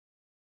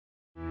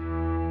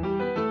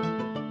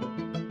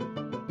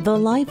The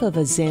life of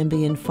a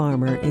Zambian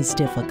farmer is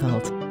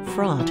difficult,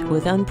 fraught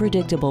with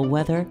unpredictable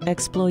weather,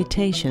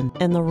 exploitation,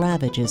 and the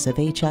ravages of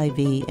HIV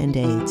and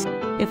AIDS.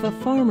 If a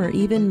farmer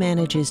even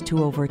manages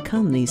to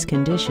overcome these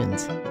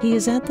conditions, he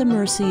is at the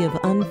mercy of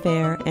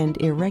unfair and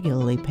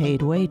irregularly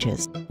paid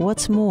wages.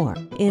 What's more,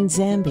 in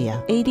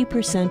Zambia,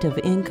 80% of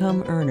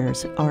income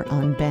earners are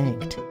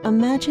unbanked.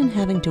 Imagine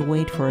having to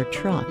wait for a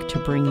truck to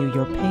bring you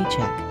your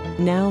paycheck.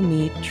 Now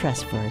meet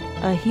Tresford,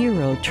 a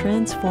hero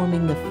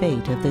transforming the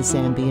fate of the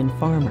Zambian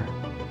farmer.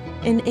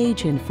 An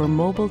agent for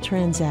Mobile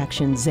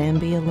Transactions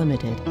Zambia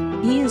Limited,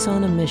 he is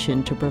on a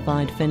mission to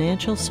provide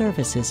financial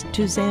services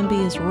to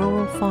Zambia's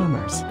rural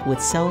farmers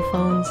with cell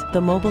phones,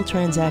 the Mobile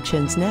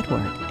Transactions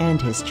Network, and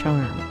his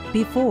charm.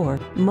 Before,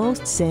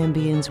 most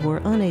Zambians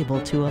were unable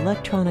to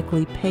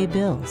electronically pay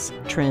bills,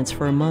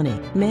 transfer money,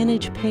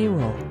 manage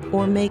payroll,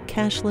 or make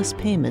cashless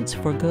payments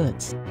for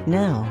goods.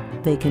 Now,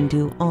 they can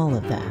do all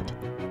of that.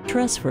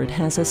 Tresford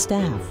has a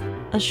staff,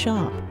 a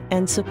shop,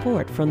 and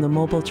support from the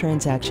Mobile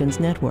Transactions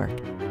Network.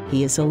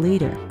 He is a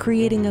leader,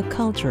 creating a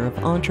culture of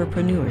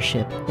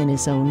entrepreneurship in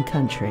his own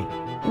country.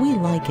 We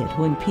like it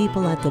when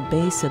people at the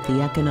base of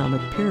the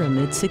economic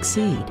pyramid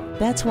succeed.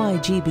 That's why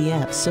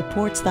GBF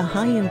supports the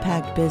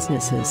high-impact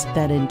businesses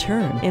that in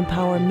turn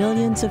empower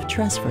millions of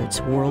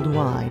Tresfords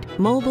worldwide.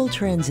 Mobile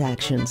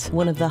Transactions,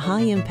 one of the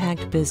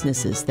high-impact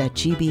businesses that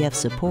GBF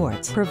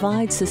supports,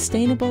 provides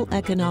sustainable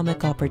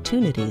economic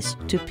opportunities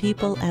to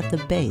people at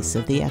the base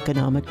of the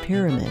economic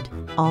pyramid.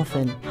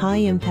 Often,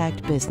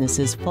 high-impact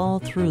businesses fall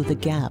through the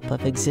gap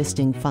of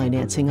existing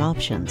financing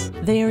options.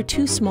 They are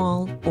too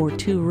small or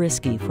too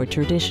risky for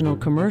traditional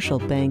commercial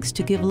banks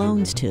to give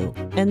loans to,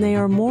 and they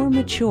are more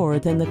mature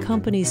than the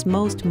company's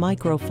most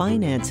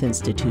microfinance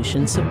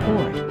institutions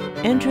support.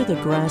 Enter the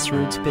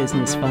Grassroots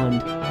Business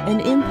Fund, an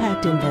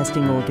impact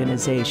investing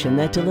organization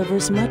that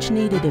delivers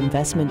much-needed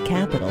investment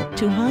capital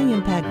to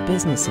high-impact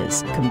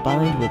businesses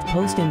combined with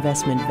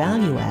post-investment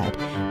value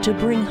add to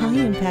bring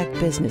high-impact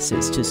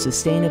businesses to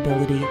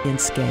sustainability in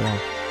scale.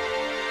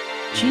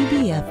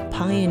 GBF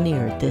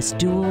pioneered this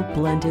dual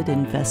blended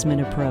investment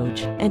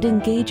approach and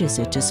engages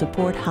it to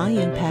support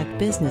high-impact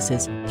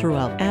businesses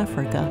throughout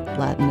Africa,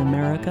 Latin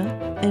America,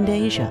 and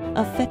Asia,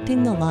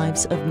 affecting the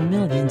lives of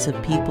millions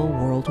of people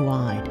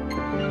worldwide.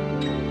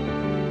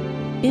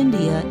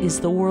 India is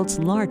the world's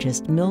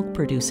largest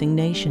milk-producing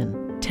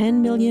nation. 10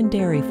 million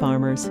dairy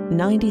farmers,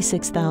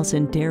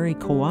 96,000 dairy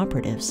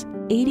cooperatives,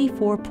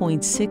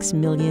 84.6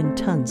 million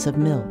tons of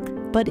milk.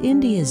 But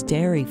India's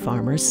dairy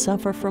farmers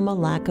suffer from a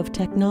lack of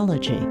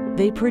technology.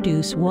 They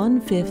produce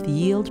 1/5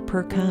 yield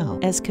per cow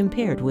as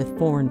compared with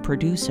foreign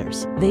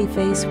producers. They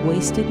face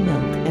wasted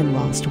milk and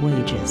lost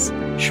wages.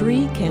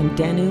 Sri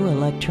Kamdenu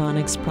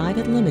Electronics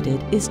Private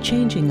Limited is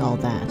changing all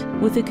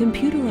that. With a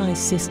computerized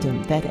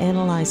system that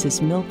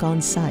analyzes milk on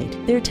site,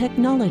 their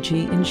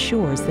technology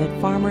ensures that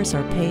farmers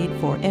are paid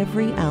for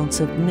every ounce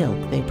of milk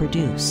they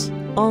produce.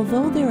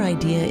 Although their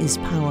idea is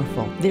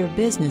powerful, their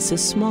business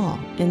is small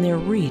and their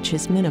reach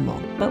is minimal.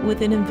 But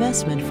with an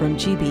investment from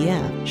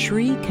GBF,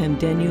 Sri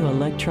Kamdenu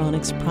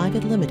Electronics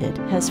Private Limited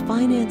has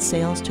financed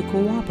sales to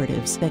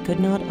cooperatives that could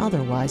not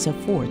otherwise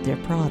afford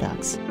their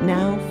products.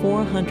 Now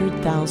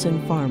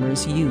 400,000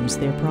 farmers use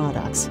their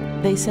products.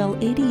 They sell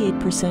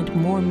 88%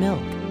 more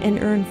milk and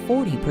earn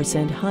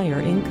 40%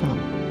 higher income.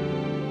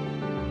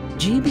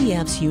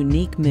 GBF's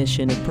unique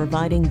mission of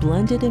providing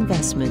blended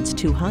investments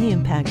to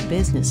high-impact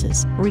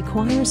businesses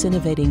requires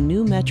innovating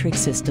new metric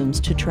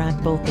systems to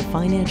track both the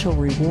financial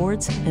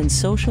rewards and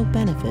social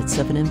benefits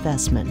of an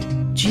investment.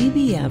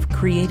 GBF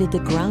created the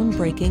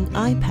groundbreaking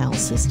iPal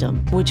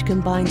system, which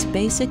combines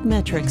basic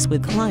metrics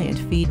with client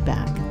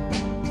feedback,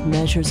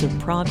 measures of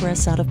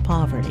progress out of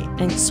poverty,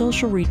 and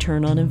social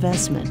return on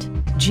investment.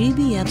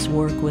 GBF's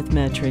work with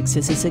metrics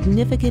is a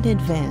significant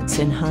advance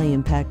in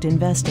high-impact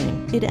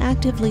investing. It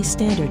actively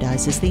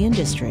standardizes the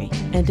industry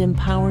and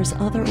empowers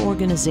other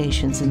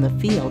organizations in the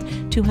field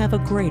to have a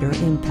greater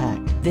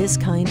impact. This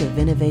kind of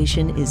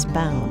innovation is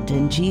bound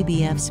in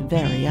GBF's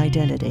very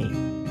identity.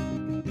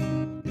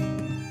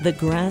 The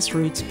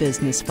Grassroots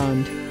Business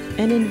Fund,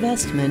 an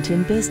investment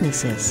in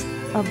businesses,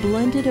 a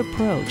blended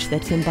approach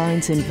that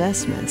combines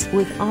investments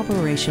with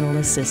operational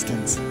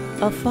assistance.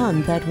 A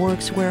fund that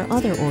works where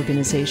other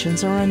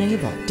organizations are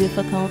unable,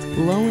 difficult,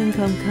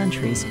 low-income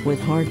countries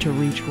with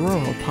hard-to-reach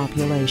rural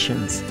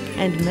populations,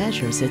 and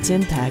measures its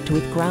impact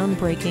with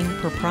groundbreaking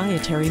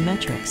proprietary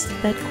metrics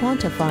that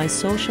quantify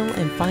social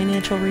and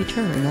financial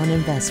return on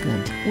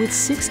investment. With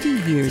 60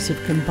 years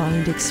of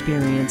combined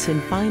experience in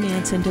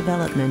finance and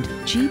development,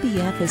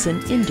 GBF is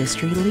an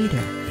industry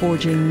leader,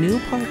 forging new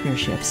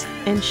partnerships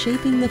and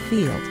shaping the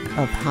field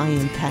of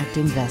high-impact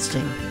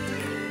investing.